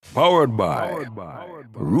Powered by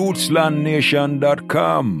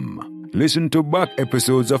RootslandNation.com. Listen to back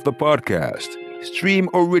episodes of the podcast. Stream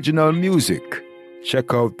original music.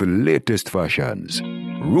 Check out the latest fashions.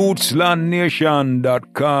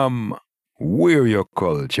 RootslandNation.com. We're your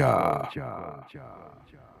culture.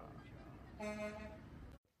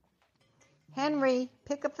 Henry,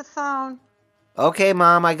 pick up the phone. Okay,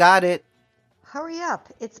 Mom, I got it. Hurry up.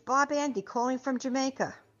 It's Bob Andy calling from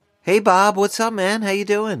Jamaica. Hey, Bob, what's up, man? How you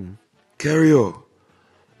doing? Carrio,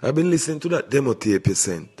 I've been listening to that demo tape you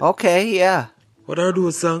sent. Okay, yeah. What are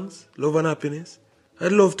those songs? Love and Happiness?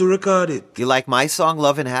 I'd love to record it. You like my song,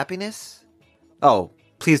 Love and Happiness? Oh,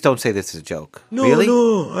 please don't say this is a joke. No, really?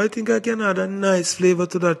 No, I think I can add a nice flavor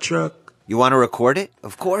to that track. You want to record it?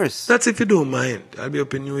 Of course. That's if you don't mind. I'll be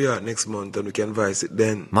up in New York next month and we can voice it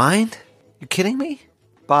then. Mind? You kidding me?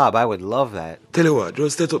 Bob, I would love that. Tell you what,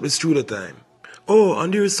 just set up the studio time. Oh,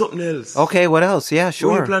 and there is something else. Okay, what else? Yeah,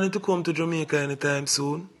 sure. Are you planning to come to Jamaica anytime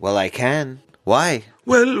soon? Well, I can. Why?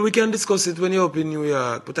 Well, we can discuss it when you're up in New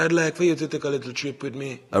York, but I'd like for you to take a little trip with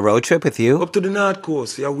me. A road trip with you? Up to the North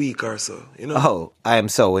Coast for a week or so, you know? Oh, I am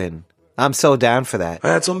so in. I'm so down for that. I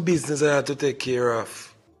had some business I had to take care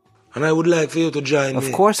of. And I would like for you to join me.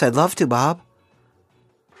 Of course, I'd love to, Bob.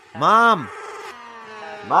 Mom!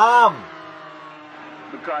 Mom!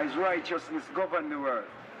 Because righteousness governs the world.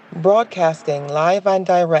 Broadcasting live and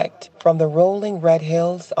direct from the rolling red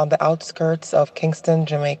hills on the outskirts of Kingston,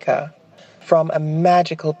 Jamaica. From a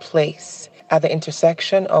magical place at the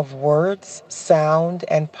intersection of words, sound,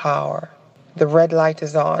 and power. The red light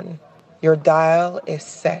is on. Your dial is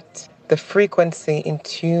set. The frequency in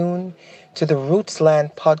tune to the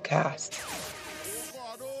Rootsland podcast.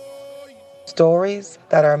 Stories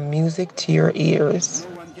that are music to your ears.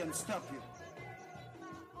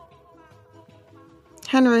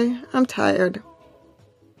 Henry, I'm tired.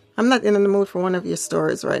 I'm not in the mood for one of your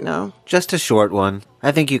stories right now. Just a short one.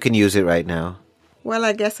 I think you can use it right now. Well,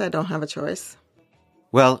 I guess I don't have a choice.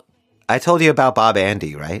 Well, I told you about Bob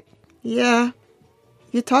Andy, right? Yeah.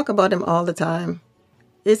 You talk about him all the time.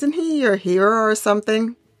 Isn't he your hero or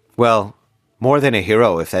something? Well, more than a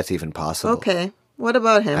hero, if that's even possible. Okay. What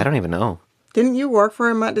about him? I don't even know. Didn't you work for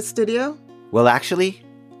him at the studio? Well, actually,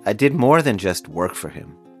 I did more than just work for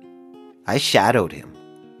him. I shadowed him.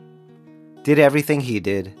 Did everything he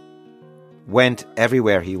did. Went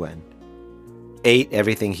everywhere he went. Ate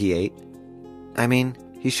everything he ate. I mean,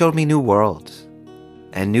 he showed me new worlds.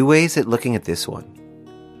 And new ways at looking at this one.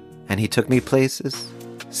 And he took me places.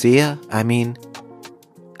 See ya? I mean,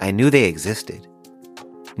 I knew they existed.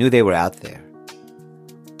 Knew they were out there.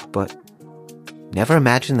 But never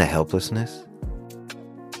imagined the helplessness.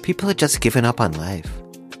 People had just given up on life.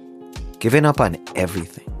 Given up on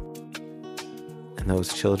everything. And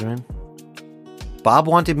those children? Bob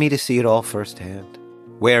wanted me to see it all firsthand.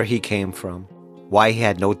 Where he came from. Why he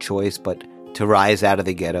had no choice but to rise out of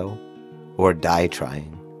the ghetto. Or die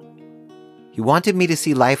trying. He wanted me to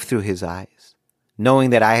see life through his eyes.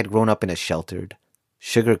 Knowing that I had grown up in a sheltered,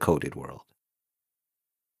 sugar-coated world.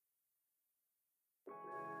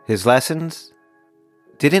 His lessons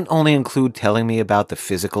didn't only include telling me about the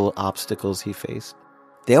physical obstacles he faced.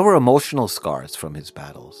 There were emotional scars from his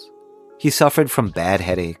battles. He suffered from bad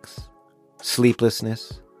headaches,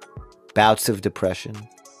 sleeplessness, bouts of depression.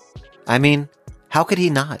 I mean, how could he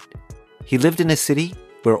not? He lived in a city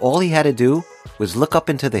where all he had to do was look up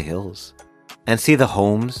into the hills and see the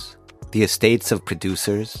homes, the estates of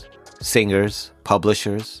producers, singers,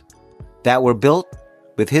 publishers that were built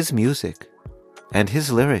with his music and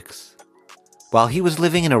his lyrics. While he was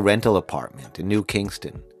living in a rental apartment in New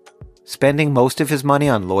Kingston, spending most of his money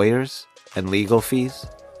on lawyers and legal fees,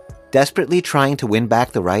 desperately trying to win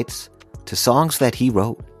back the rights to songs that he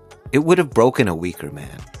wrote. It would have broken a weaker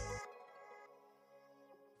man.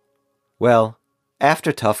 Well,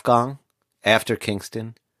 after Tuff Gong, after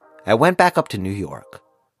Kingston, I went back up to New York,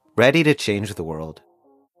 ready to change the world.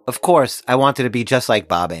 Of course, I wanted to be just like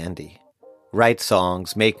Bob Andy. Write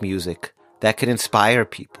songs, make music that could inspire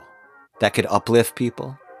people, that could uplift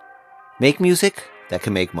people. Make music that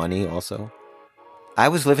could make money also. I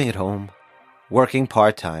was living at home, working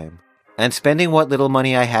part-time, and spending what little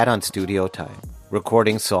money I had on studio time,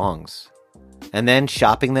 recording songs, and then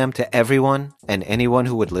shopping them to everyone and anyone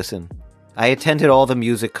who would listen. I attended all the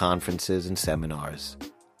music conferences and seminars,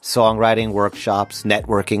 songwriting workshops,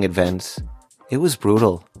 networking events. It was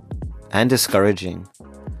brutal and discouraging.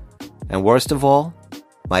 And worst of all,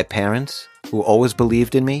 my parents, who always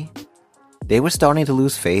believed in me, they were starting to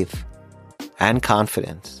lose faith and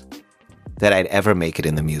confidence that I'd ever make it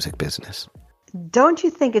in the music business. Don't you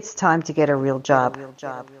think it's time to get a real job?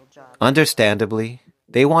 Understandably,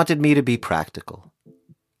 they wanted me to be practical,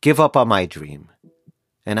 give up on my dream.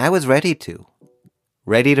 And I was ready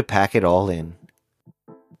to pack it all in.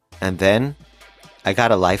 And then I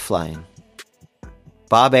got a lifeline.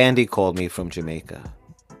 Bob Andy called me from Jamaica.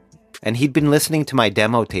 And he'd been listening to my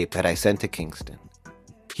demo tape that I sent to Kingston.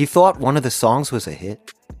 He thought one of the songs was a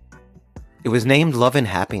hit. It was named Love and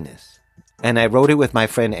Happiness, and I wrote it with my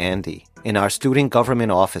friend Andy in our student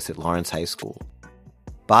government office at Lawrence High School.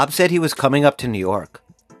 Bob said he was coming up to New York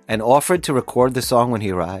and offered to record the song when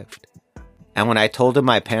he arrived. And when I told him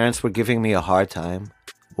my parents were giving me a hard time,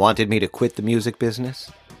 wanted me to quit the music business,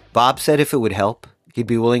 Bob said if it would help, he'd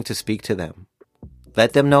be willing to speak to them.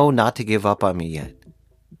 Let them know not to give up on me yet,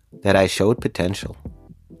 that I showed potential.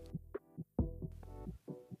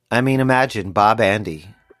 I mean, imagine Bob Andy,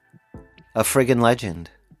 a friggin' legend,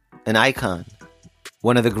 an icon,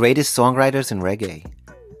 one of the greatest songwriters in reggae,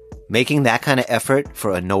 making that kind of effort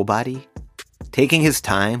for a nobody, taking his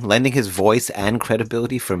time, lending his voice and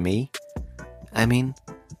credibility for me. I mean,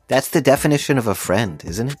 that's the definition of a friend,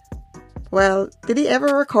 isn't it? Well, did he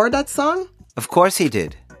ever record that song? Of course he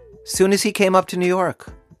did. Soon as he came up to New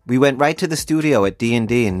York, we went right to the studio at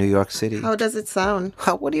D&D in New York City. How does it sound?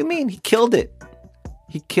 What do you mean? He killed it.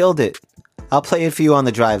 He killed it. I'll play it for you on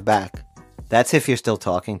the drive back. That's if you're still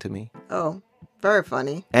talking to me. Oh, very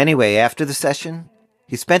funny. Anyway, after the session,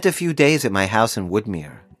 he spent a few days at my house in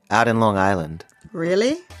Woodmere, out in Long Island.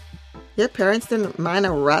 Really? Your parents didn't mind a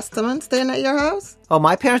Rastaman staying at your house? Oh,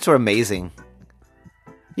 my parents were amazing.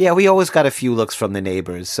 Yeah, we always got a few looks from the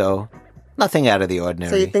neighbors, so nothing out of the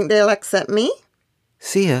ordinary. So you think they'll accept me?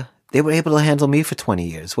 See ya. They were able to handle me for 20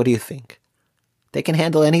 years. What do you think? They can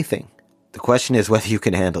handle anything. The question is whether you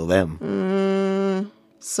can handle them.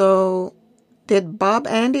 So, did Bob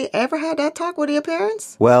Andy ever have that talk with your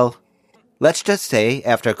parents? Well, let's just say,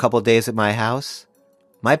 after a couple days at my house,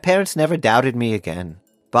 my parents never doubted me again.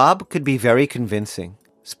 Bob could be very convincing,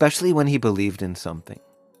 especially when he believed in something.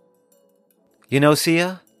 You know,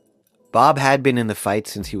 Sia, Bob had been in the fight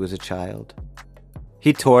since he was a child.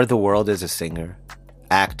 He toured the world as a singer,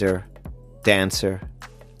 actor, dancer,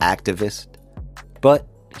 activist. But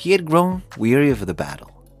he had grown weary of the battle.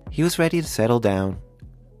 He was ready to settle down.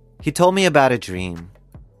 He told me about a dream.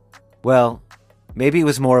 Well, maybe it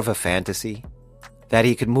was more of a fantasy, that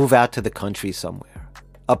he could move out to the country somewhere,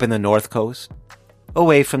 up in the North Coast,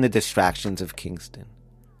 away from the distractions of Kingston,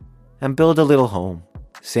 and build a little home,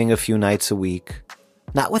 sing a few nights a week,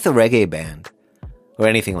 not with a reggae band or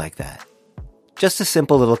anything like that. Just a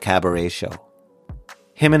simple little cabaret show.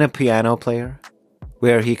 Him and a piano player,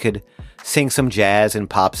 where he could sing some jazz and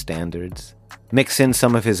pop standards, mix in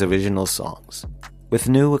some of his original songs, with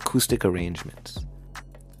new acoustic arrangements.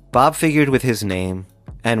 Bob figured with his name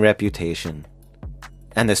and reputation,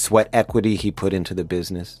 and the sweat equity he put into the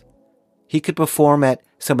business, he could perform at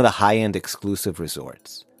some of the high-end exclusive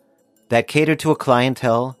resorts that catered to a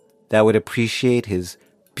clientele that would appreciate his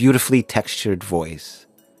beautifully textured voice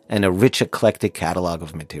and a rich, eclectic catalog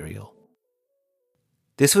of material.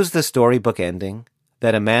 This was the storybook ending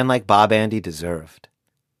that a man like Bob Andy deserved,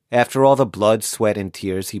 after all the blood, sweat, and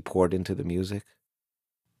tears he poured into the music.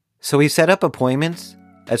 So he set up appointments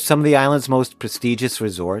at some of the island's most prestigious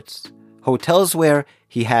resorts, hotels where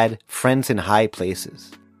he had friends in high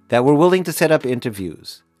places that were willing to set up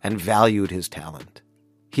interviews and valued his talent.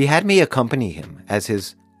 He had me accompany him as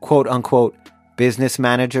his quote-unquote business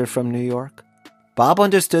manager from New York. Bob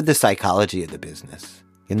understood the psychology of the business.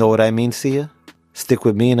 You know what I mean, Sia? Stick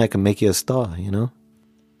with me and I can make you a star, you know?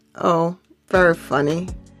 Oh, very funny.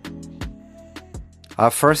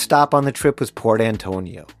 Our first stop on the trip was Port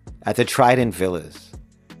Antonio, at the Trident Villas.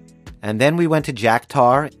 And then we went to Jack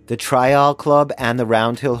Tar, the Trial Club, and the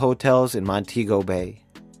Round Hill Hotels in Montego Bay.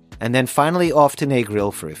 And then finally off to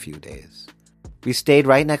Negril for a few days. We stayed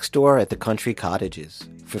right next door at the Country Cottages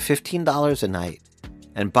for $15 a night.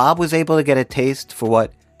 And Bob was able to get a taste for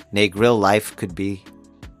what Negril life could be.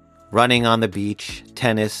 Running on the beach,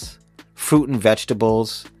 tennis, fruit and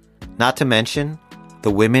vegetables. Not to mention, the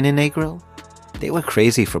women in Negril, they were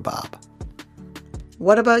crazy for Bob.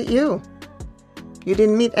 What about you? You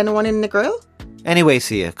didn't meet anyone in Negril? Anyway,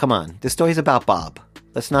 Sia, come on. This story's about Bob.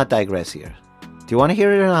 Let's not digress here. Do you want to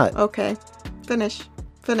hear it or not? Okay. Finish.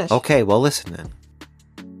 Okay, well listen then.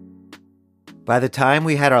 By the time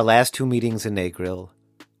we had our last 2 meetings in Negril,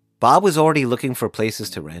 Bob was already looking for places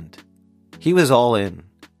to rent. He was all in,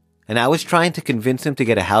 and I was trying to convince him to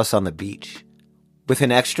get a house on the beach, with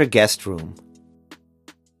an extra guest room.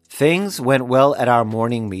 Things went well at our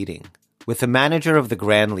morning meeting with the manager of the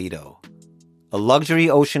Grand Lido, a luxury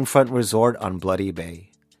oceanfront resort on Bloody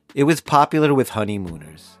Bay. It was popular with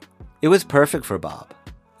honeymooners. It was perfect for Bob.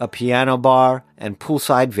 A piano bar and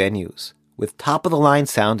poolside venues with top-of-the-line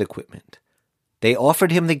sound equipment. They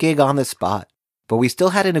offered him the gig on the spot, but we still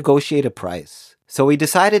had to negotiate a price. So we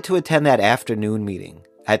decided to attend that afternoon meeting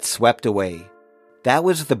at Swept Away. That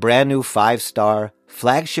was the brand new 5-star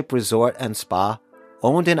flagship resort and spa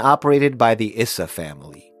owned and operated by the Issa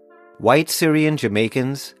family. White Syrian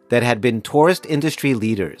Jamaicans that had been tourist industry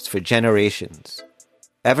leaders for generations.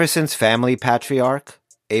 Ever since family patriarch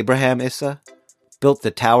Abraham Issa built the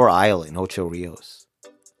Tower Isle in Ocho Rios.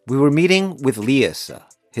 We were meeting with Lee Issa,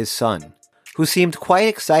 his son, who seemed quite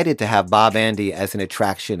excited to have Bob Andy as an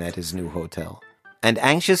attraction at his new hotel, and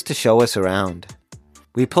anxious to show us around.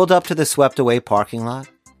 We pulled up to the swept-away parking lot.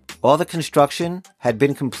 All the construction had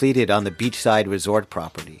been completed on the beachside resort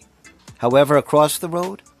property. However, across the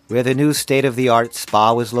road, where the new state-of-the-art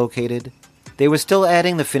spa was located, they were still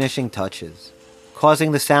adding the finishing touches,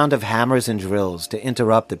 causing the sound of hammers and drills to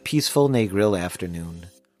interrupt the peaceful Negril afternoon.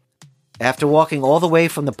 After walking all the way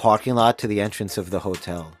from the parking lot to the entrance of the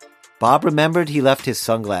hotel, Bob remembered he left his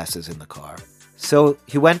sunglasses in the car, so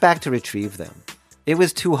he went back to retrieve them. It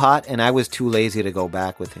was too hot and I was too lazy to go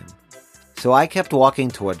back with him. So I kept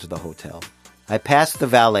walking towards the hotel. I passed the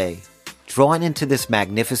valet, drawn into this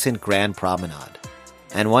magnificent grand promenade.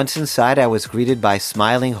 And once inside, I was greeted by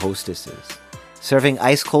smiling hostesses, serving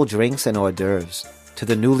ice-cold drinks and hors d'oeuvres to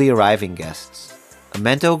the newly arriving guests. A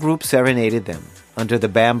Mento group serenaded them under the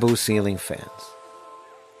bamboo ceiling fans.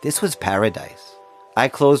 This was paradise. I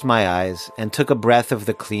closed my eyes and took a breath of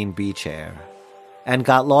the clean beach air, and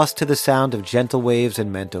got lost to the sound of gentle waves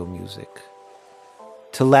and Mento music,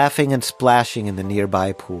 to laughing and splashing in the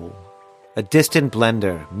nearby pool, a distant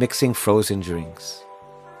blender mixing frozen drinks.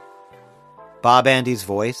 Bob Andy's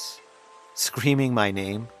voice, screaming my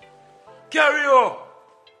name. Carrio!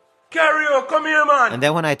 Carrio, come here, man! And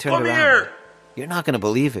then when I turned around, here. You're not going to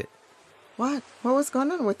believe it. What? What was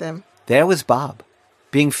going on with him? There was Bob,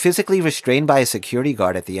 being physically restrained by a security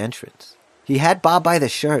guard at the entrance. He had Bob by the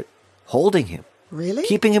shirt, holding him. Really?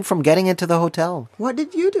 Keeping him from getting into the hotel. What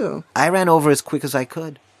did you do? I ran over as quick as I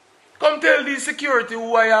could. Come tell the security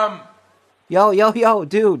who I am. Yo,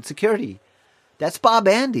 dude, security. That's Bob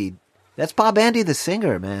Andy. That's Bob Andy the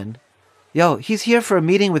singer, man. Yo, he's here for a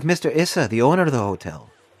meeting with Mr. Issa, the owner of the hotel.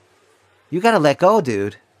 You gotta let go,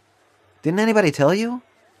 dude. Didn't anybody tell you?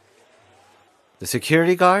 The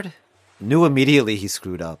security guard knew immediately he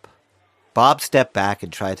screwed up. Bob stepped back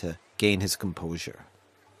and tried to gain his composure.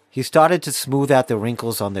 He started to smooth out the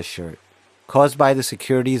wrinkles on the shirt, caused by the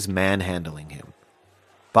security's manhandling him.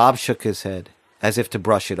 Bob shook his head, as if to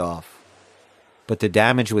brush it off. But the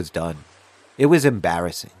damage was done. It was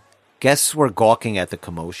embarrassing. Guests were gawking at the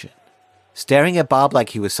commotion, staring at Bob like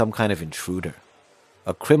he was some kind of intruder,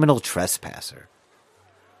 a criminal trespasser.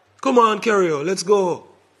 Come on, Carrio, let's go.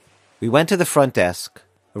 We went to the front desk.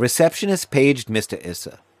 A receptionist paged Mr.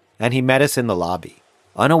 Issa, and he met us in the lobby,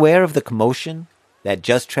 unaware of the commotion that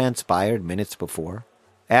just transpired minutes before.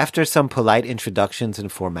 After some polite introductions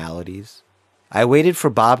and formalities, I waited for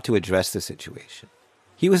Bob to address the situation.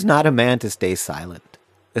 He was not a man to stay silent,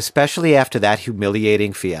 especially after that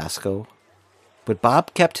humiliating fiasco. But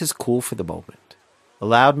Bob kept his cool for the moment,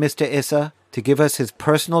 allowed Mr. Issa to give us his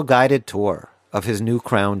personal guided tour of his new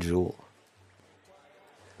crown jewel.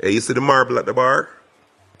 Hey, you see the marble at the bar?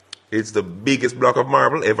 It's the biggest block of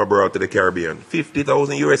marble ever brought to the Caribbean.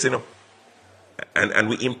 50,000 US, you know. And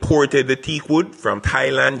we imported the teak wood from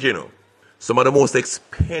Thailand, you know. Some of the most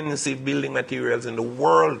expensive building materials in the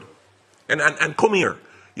world. And come here.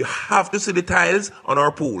 You have to see the tiles on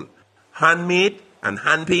our pool. Handmade and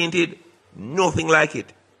hand-painted. Nothing like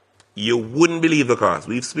it. You wouldn't believe the cost.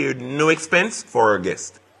 We've spared no expense for our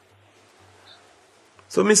guests.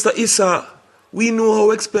 So, Mr. Issa, we know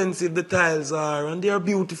how expensive the tiles are, and they are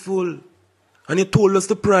beautiful. And you told us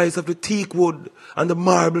the price of the teak wood and the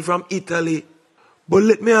marble from Italy. But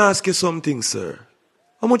let me ask you something, sir.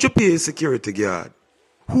 How much you pay a security guard?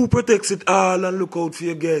 Who protects it all and look out for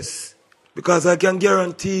your guests? Because I can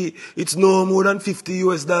guarantee it's no more than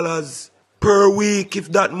 $50 per week, if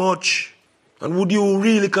that much. And would you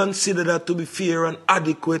really consider that to be fair and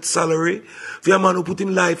adequate salary for a man who put his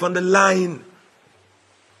life on the line?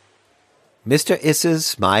 Mr. Issa's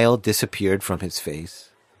smile disappeared from his face.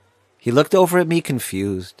 He looked over at me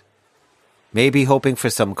confused, maybe hoping for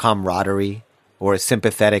some camaraderie or a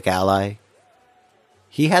sympathetic ally.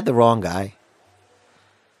 He had the wrong guy.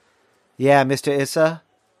 Yeah, Mr. Issa,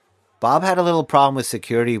 Bob had a little problem with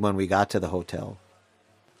security when we got to the hotel.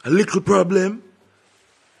 A little problem?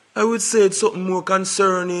 I would say it's something more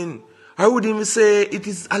concerning. I would even say it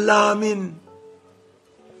is alarming.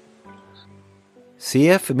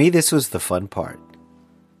 See, for me, this was the fun part.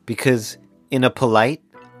 Because in a polite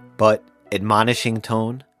but admonishing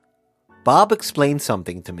tone, Bob explained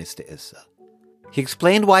something to Mr. Issa. He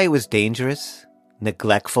explained why it was dangerous,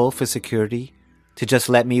 neglectful for security, to just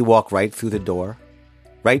let me walk right through the door,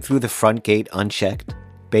 right through the front gate unchecked,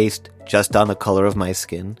 based just on the color of my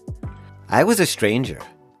skin. I was a stranger,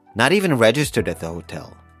 not even registered at the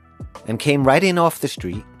hotel, and came right in off the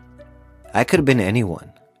street. I could have been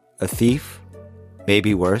anyone, a thief,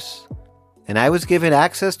 maybe worse, and I was given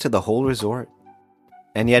access to the whole resort.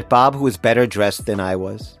 And yet Bob, who was better dressed than I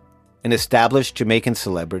was, an established Jamaican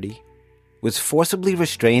celebrity, was forcibly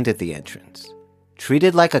restrained at the entrance,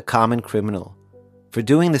 treated like a common criminal for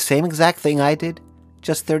doing the same exact thing I did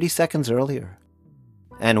just 30 seconds earlier.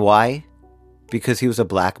 And why? Because he was a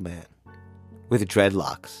black man with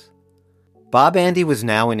dreadlocks. Bob Andy was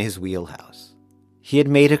now in his wheelhouse. He had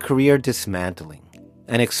made a career dismantling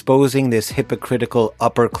and exposing this hypocritical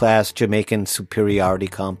upper-class Jamaican superiority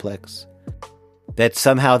complex, that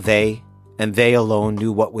somehow they, and they alone,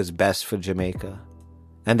 knew what was best for Jamaica,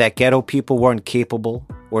 and that ghetto people weren't capable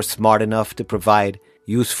or smart enough to provide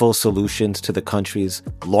useful solutions to the country's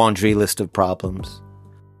laundry list of problems.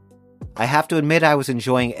 I have to admit I was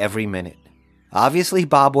enjoying every minute. Obviously,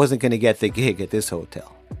 Bob wasn't going to get the gig at this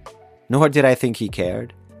hotel, nor did I think he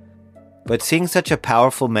cared. But seeing such a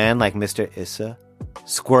powerful man like Mr. Issa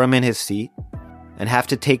squirm in his seat and have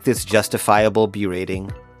to take this justifiable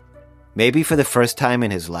berating, maybe for the first time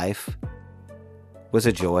in his life, was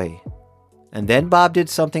a joy. And then Bob did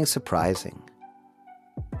something surprising,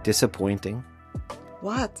 disappointing.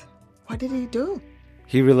 What? What did he do?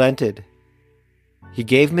 He relented. He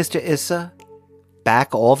gave Mr. Issa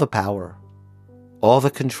back all the power, all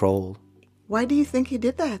the control. Why do you think he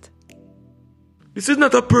did that? This is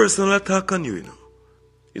not a personal attack on you, you know.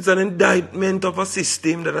 It's an indictment of a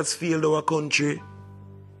system that has failed our country.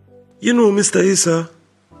 You know, Mr. Issa,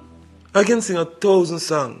 I can sing 1,000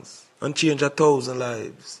 songs and change 1,000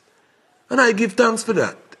 lives. And I give thanks for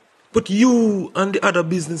that. But you and the other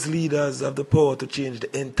business leaders have the power to change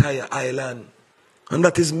the entire island. And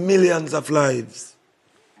that is millions of lives.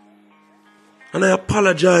 And I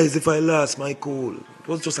apologize if I lost my cool. It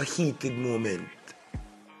was just a heated moment.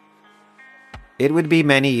 It would be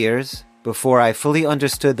many years before I fully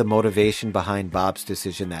understood the motivation behind Bob's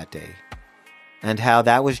decision that day, and how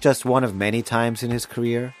that was just one of many times in his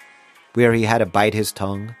career where he had to bite his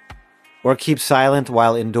tongue or keep silent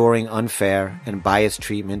while enduring unfair and biased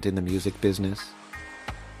treatment in the music business.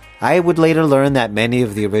 I would later learn that many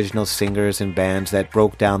of the original singers and bands that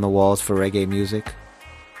broke down the walls for reggae music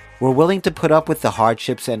were willing to put up with the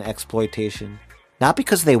hardships and exploitation, not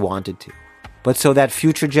because they wanted to, but so that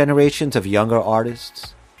future generations of younger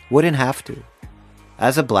artists wouldn't have to.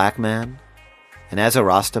 As a black man, and as a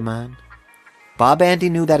Rasta man, Bob Andy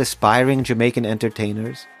knew that aspiring Jamaican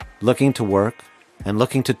entertainers looking to work and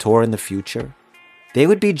looking to tour in the future, they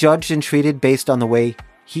would be judged and treated based on the way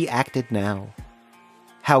he acted now,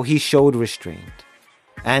 how he showed restraint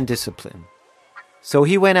and discipline. So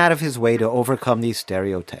he went out of his way to overcome these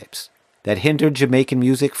stereotypes that hindered Jamaican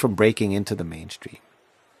music from breaking into the mainstream,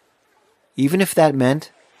 even if that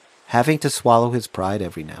meant having to swallow his pride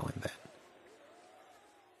every now and then.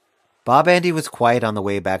 Bob Andy was quiet on the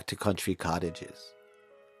way back to Country Cottages,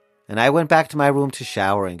 and I went back to my room to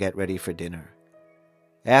shower and get ready for dinner.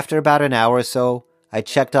 After about an hour or so, I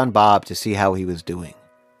checked on Bob to see how he was doing.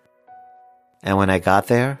 And when I got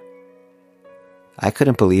there, I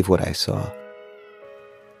couldn't believe what I saw.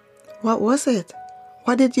 What was it?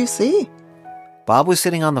 What did you see? Bob was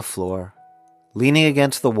sitting on the floor, leaning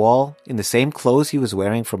against the wall in the same clothes he was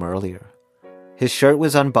wearing from earlier. His shirt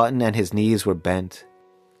was unbuttoned and his knees were bent,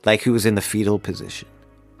 like he was in the fetal position.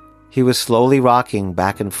 He was slowly rocking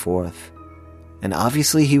back and forth, and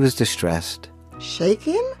obviously he was distressed.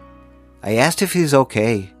 Shaking? I asked if he's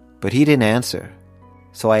okay, but he didn't answer.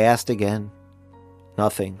 So I asked again.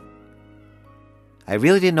 Nothing. I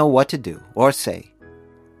really didn't know what to do or say,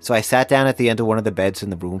 so I sat down at the end of one of the beds in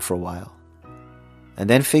the room for a while, and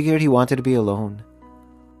then figured he wanted to be alone.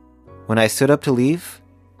 When I stood up to leave,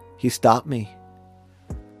 he stopped me.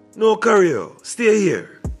 No, Cario, stay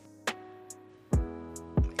here.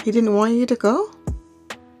 He didn't want you to go?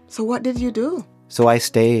 So what did you do? So I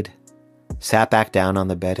stayed, sat back down on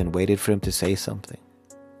the bed and waited for him to say something.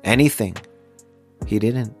 Anything. He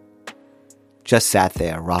didn't. Just sat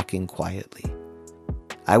there, rocking quietly.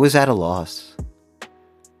 I was at a loss.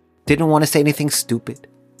 Didn't want to say anything stupid,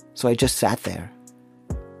 so I just sat there.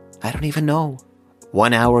 I don't even know.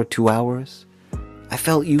 1 hour, 2 hours. I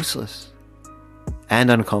felt useless and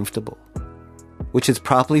uncomfortable, which is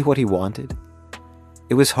probably what he wanted.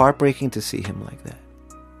 It was heartbreaking to see him like that.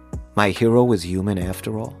 My hero was human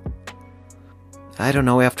after all. I don't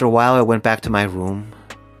know, after a while I went back to my room,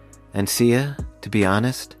 And Sia, to be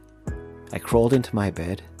honest, I crawled into my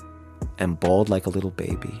bed and bawled like a little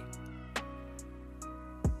baby.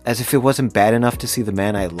 As if it wasn't bad enough to see the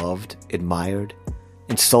man I loved, admired,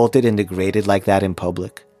 insulted and degraded like that in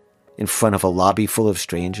public, in front of a lobby full of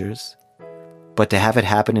strangers, but to have it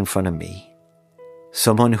happen in front of me,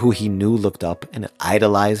 someone who he knew looked up and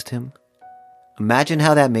idolized him. Imagine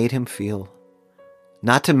how that made him feel.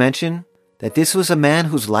 Not to mention that this was a man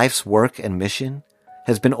whose life's work and mission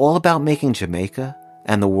has been all about making Jamaica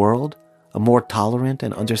and the world a more tolerant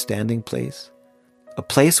and understanding place. A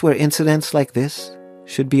place where incidents like this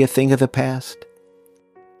should be a thing of the past.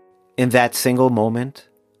 In that single moment,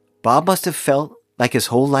 Bob must have felt like his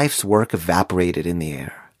whole life's work evaporated in the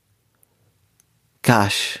air.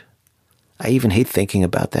 Gosh, I even hate thinking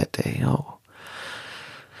about that day. Oh.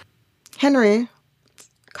 Henry,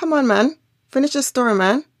 come on, man. Finish your story,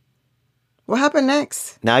 man. What happened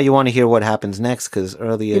next? Now you want to hear what happens next, because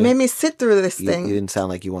earlier... You made me sit through this thing. You didn't sound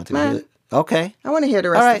like you wanted Man, to hear it. Okay. I want to hear the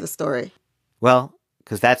rest of the story. Well,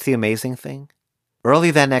 because that's the amazing thing.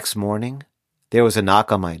 Early that next morning, there was a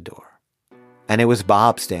knock on my door. And it was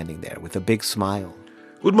Bob standing there with a big smile.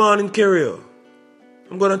 Good morning, Carrier.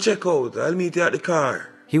 I'm gonna check out. I'll meet you at the car.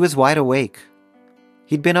 He was wide awake.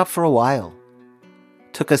 He'd been up for a while.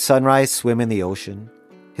 Took a sunrise swim in the ocean.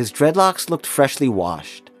 His dreadlocks looked freshly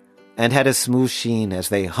washed and had a smooth sheen as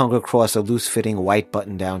they hung across a loose-fitting white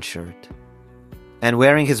button-down shirt. And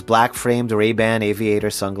wearing his black-framed Ray-Ban aviator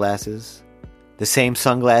sunglasses, the same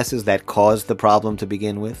sunglasses that caused the problem to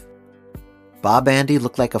begin with, Bob Andy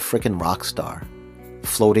looked like a frickin' rock star,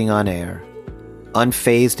 floating on air,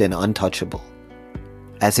 unfazed and untouchable,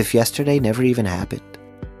 as if yesterday never even happened.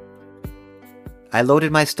 I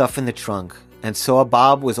loaded my stuff in the trunk and saw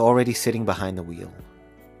Bob was already sitting behind the wheel,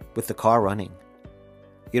 with the car running.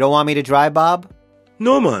 You don't want me to drive, Bob?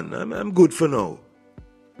 No, man. I'm good for now.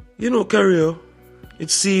 You know, Carrier,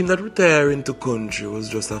 it seemed that retiring to country was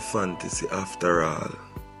just a fantasy after all.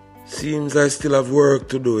 Seems I still have work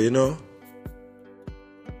to do, you know?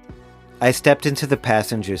 I stepped into the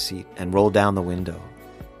passenger seat and rolled down the window.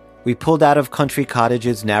 We pulled out of Country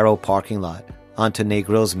Cottage's narrow parking lot onto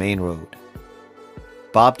Negril's main road.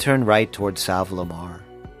 Bob turned right towards Salve La Mar,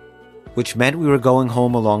 which meant we were going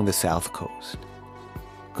home along the south coast.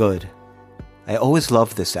 Good. I always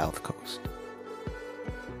loved the south coast.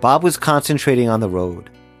 Bob was concentrating on the road,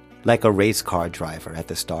 like a race car driver at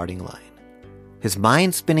the starting line. His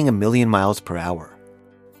mind spinning 1,000,000 miles per hour,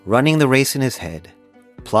 running the race in his head,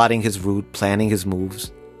 plotting his route, planning his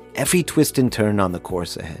moves, every twist and turn on the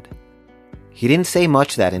course ahead. He didn't say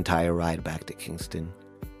much that entire ride back to Kingston,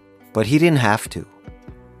 but he didn't have to.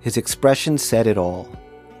 His expression said it all.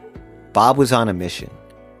 Bob was on a mission.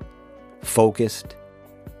 Focused,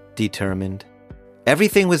 determined.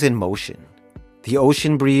 Everything was in motion. The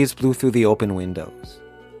ocean breeze blew through the open windows.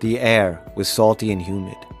 The air was salty and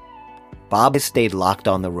humid. Bob stayed locked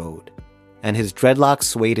on the road, and his dreadlocks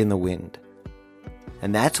swayed in the wind.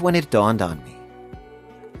 And that's when it dawned on me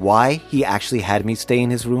why he actually had me stay in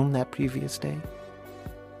his room that previous day.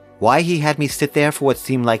 Why he had me sit there for what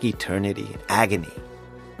seemed like eternity and agony,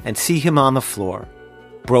 and see him on the floor,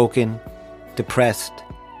 broken, depressed,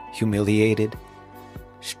 humiliated,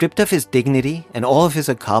 stripped of his dignity and all of his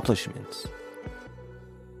accomplishments.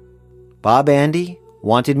 Bob Andy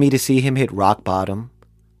wanted me to see him hit rock bottom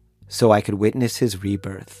so I could witness his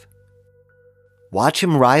rebirth. Watch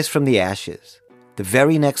him rise from the ashes the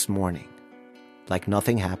very next morning like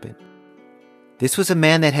nothing happened. This was a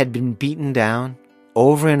man that had been beaten down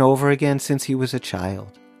over and over again since he was a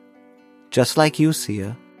child. Just like you,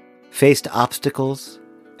 Sia. Faced obstacles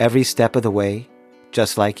every step of the way,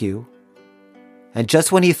 just like you. And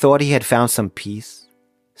just when he thought he had found some peace,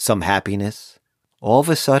 some happiness, all of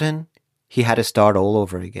a sudden, he had to start all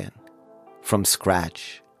over again, from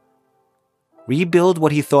scratch. Rebuild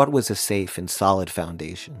what he thought was a safe and solid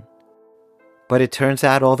foundation. But it turns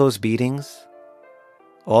out all those beatings,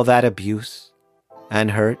 all that abuse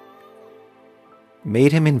and hurt,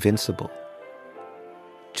 made him invincible.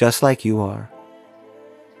 Just like you are.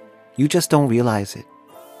 You just don't realize it.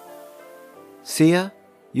 Sia,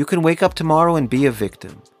 you can wake up tomorrow and be a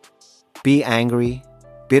victim. Be angry,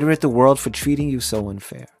 bitter at the world for treating you so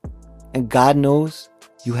unfair. And God knows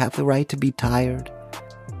you have the right to be tired.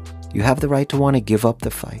 You have the right to want to give up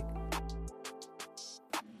the fight.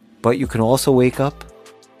 But you can also wake up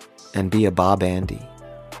and be a Bob Andy.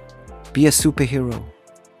 Be a superhero.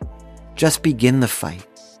 Just begin the fight.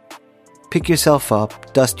 Pick yourself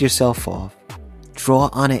up, dust yourself off, draw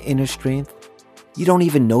on an inner strength you don't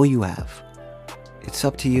even know you have. It's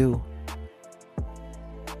up to you.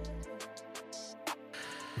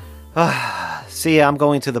 See ya, I'm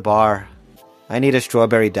going to the bar. I need a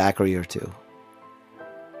strawberry daiquiri or two.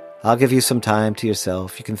 I'll give you some time to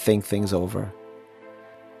yourself. You can think things over.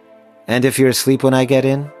 And if you're asleep when I get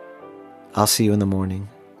in, I'll see you in the morning.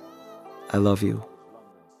 I love you.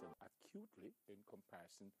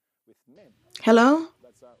 Hello?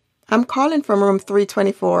 I'm calling from room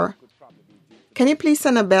 324. Can you please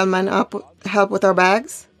send a bellman up to help with our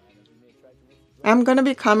bags? I'm going to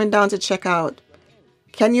be coming down to check out.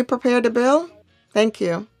 Can you prepare the bill? Thank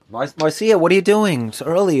you. Marcia, what are you doing? It's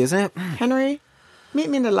early, isn't it? Henry, meet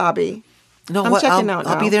me in the lobby. No, I'm checking out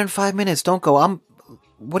now. I'll be there in 5 minutes. Don't go.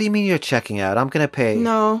 What do you mean you're checking out? I'm going to pay.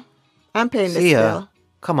 No, I'm paying this See ya. bill.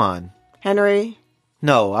 Come on. Henry.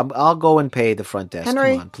 No, I'll go and pay the front desk.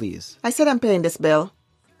 Henry, come on, please. I said I'm paying this bill.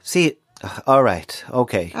 See, all right,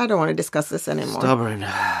 okay. I don't want to discuss this anymore. Stubborn.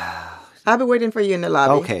 I'll be waiting for you in the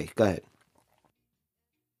lobby. Okay, go ahead.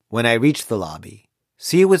 When I reached the lobby,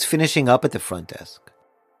 Sia was finishing up at the front desk.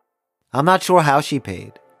 I'm not sure how she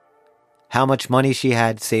paid, how much money she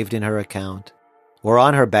had saved in her account, or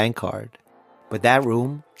on her bank card, but that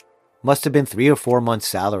room must have been 3 or 4 months'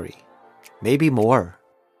 salary, maybe more.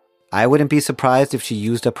 I wouldn't be surprised if she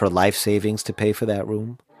used up her life savings to pay for that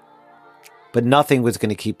room. But nothing was going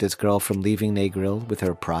to keep this girl from leaving Negril with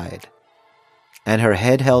her pride, and her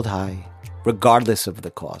head held high, regardless of the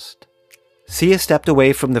cost. Sia stepped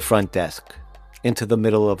away from the front desk, into the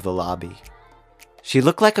middle of the lobby. She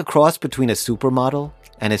looked like a cross between a supermodel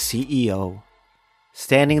and a CEO,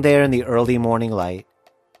 standing there in the early morning light,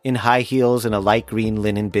 in high heels and a light green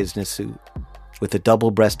linen business suit, with a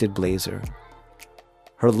double-breasted blazer.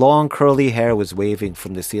 Her long curly hair was waving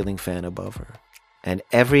from the ceiling fan above her, and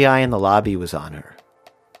every eye in the lobby was on her,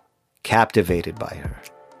 captivated by her.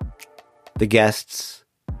 The guests,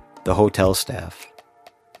 the hotel staff,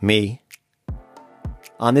 me.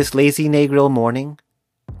 On this lazy Negril morning,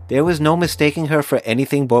 there was no mistaking her for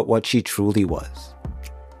anything but what she truly was.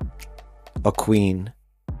 A queen,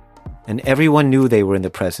 and everyone knew they were in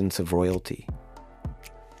the presence of royalty.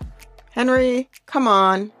 Henry, come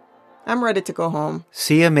on. I'm ready to go home.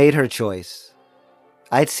 Sia made her choice.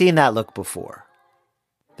 I'd seen that look before.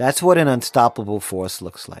 That's what an unstoppable force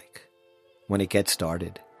looks like when it gets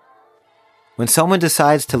started. When someone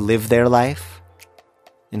decides to live their life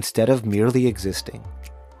instead of merely existing.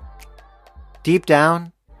 Deep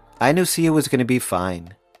down, I knew Sia was going to be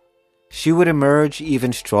fine. She would emerge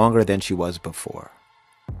even stronger than she was before.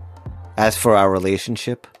 As for our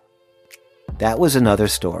relationship, that was another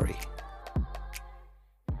story.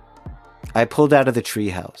 I pulled out of the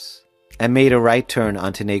treehouse and made a right turn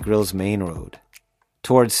onto Negril's main road,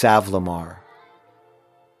 towards Sav-la-Mar.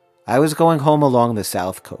 I was going home along the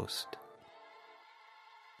south coast.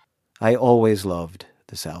 I always loved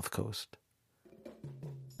the south coast.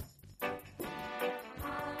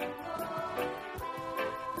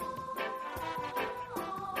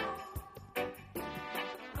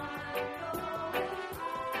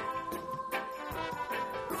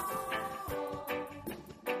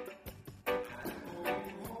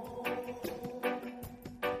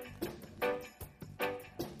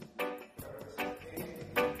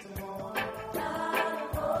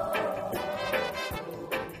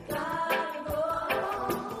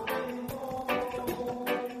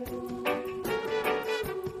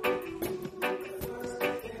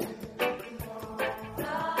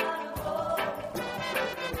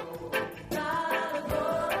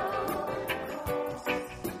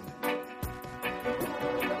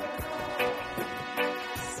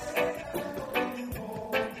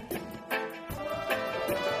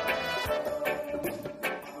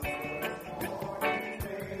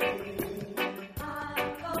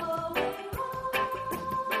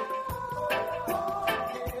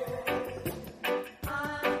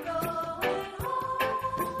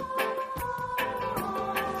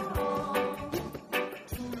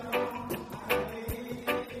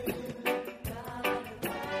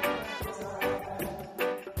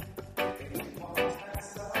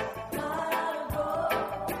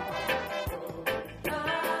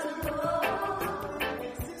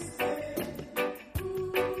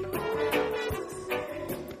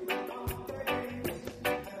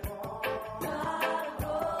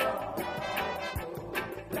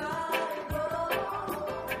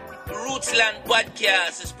 Rootsland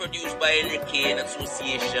Podcast is produced by Enrique in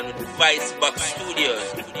association with Vicebox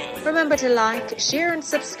Studios. Remember to like, share, and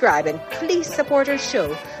subscribe, and please support our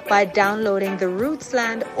show by downloading the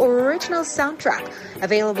Rootsland original soundtrack,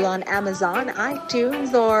 available on Amazon,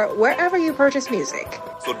 iTunes, or wherever you purchase music.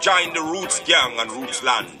 So join the Roots Gang and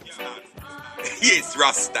Rootsland. Yes,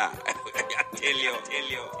 Rasta. I tell you.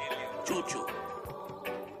 Choo-choo.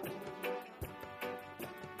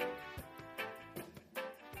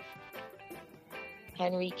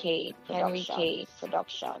 Henry K.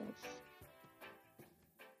 Productions.